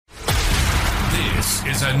This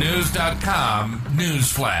is a News.com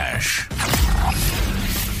news flash.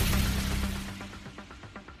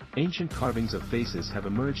 Ancient carvings of faces have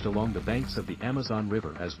emerged along the banks of the Amazon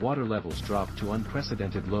River as water levels drop to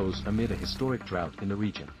unprecedented lows amid a historic drought in the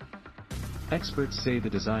region. Experts say the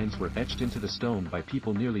designs were etched into the stone by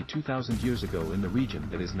people nearly 2,000 years ago in the region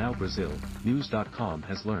that is now Brazil, News.com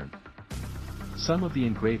has learned. Some of the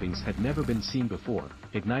engravings had never been seen before,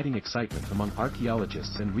 igniting excitement among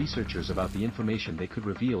archaeologists and researchers about the information they could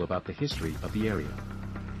reveal about the history of the area.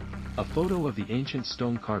 A photo of the ancient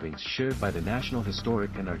stone carvings shared by the National Historic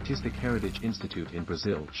and Artistic Heritage Institute in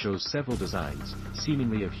Brazil shows several designs,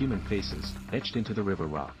 seemingly of human faces, etched into the river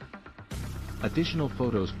rock. Additional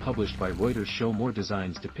photos published by Reuters show more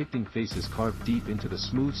designs depicting faces carved deep into the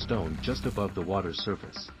smooth stone just above the water's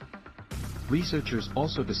surface. Researchers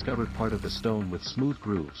also discovered part of the stone with smooth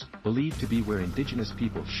grooves, believed to be where indigenous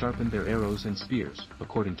people sharpened their arrows and spears,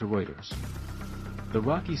 according to Reuters. The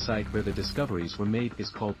rocky site where the discoveries were made is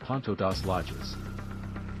called Ponto das Lajes.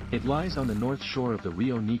 It lies on the north shore of the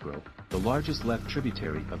Rio Negro, the largest left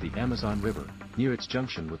tributary of the Amazon River, near its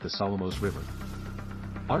junction with the Solimões River.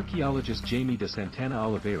 Archaeologist Jaime de Santana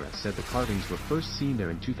Oliveira said the carvings were first seen there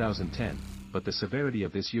in 2010, but the severity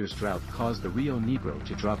of this year's drought caused the Rio Negro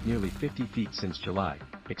to drop nearly 50 feet since July,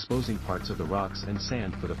 exposing parts of the rocks and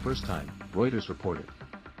sand for the first time, Reuters reported.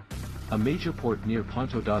 A major port near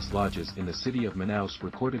Ponto das Lajes in the city of Manaus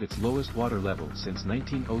recorded its lowest water level since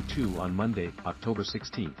 1902 on Monday, October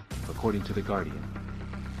 16, according to The Guardian.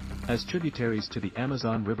 As tributaries to the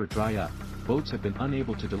Amazon River dry up, boats have been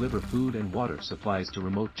unable to deliver food and water supplies to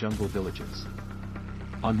remote jungle villages.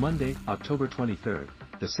 On Monday, October 23,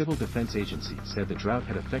 the Civil Defense Agency said the drought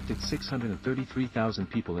had affected 633,000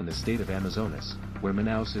 people in the state of Amazonas, where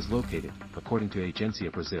Manaus is located, according to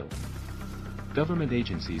Agência Brasil. Government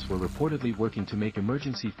agencies were reportedly working to make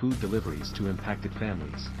emergency food deliveries to impacted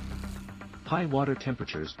families. High water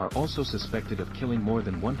temperatures are also suspected of killing more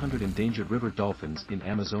than 100 endangered river dolphins in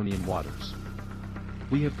Amazonian waters.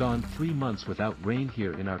 "We have gone 3 months without rain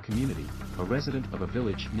here in our community," a resident of a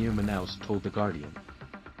village near Manaus told The Guardian.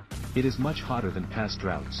 "It is much hotter than past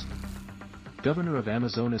droughts." Governor of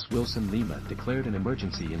Amazonas Wilson Lima declared an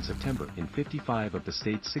emergency in September in 55 of the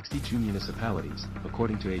state's 62 municipalities,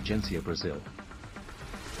 according to Agência Brasil.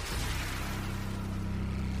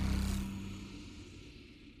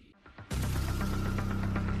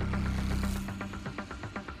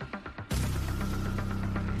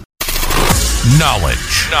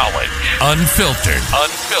 Knowledge. Unfiltered.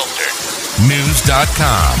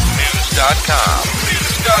 News.com.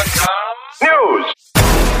 News.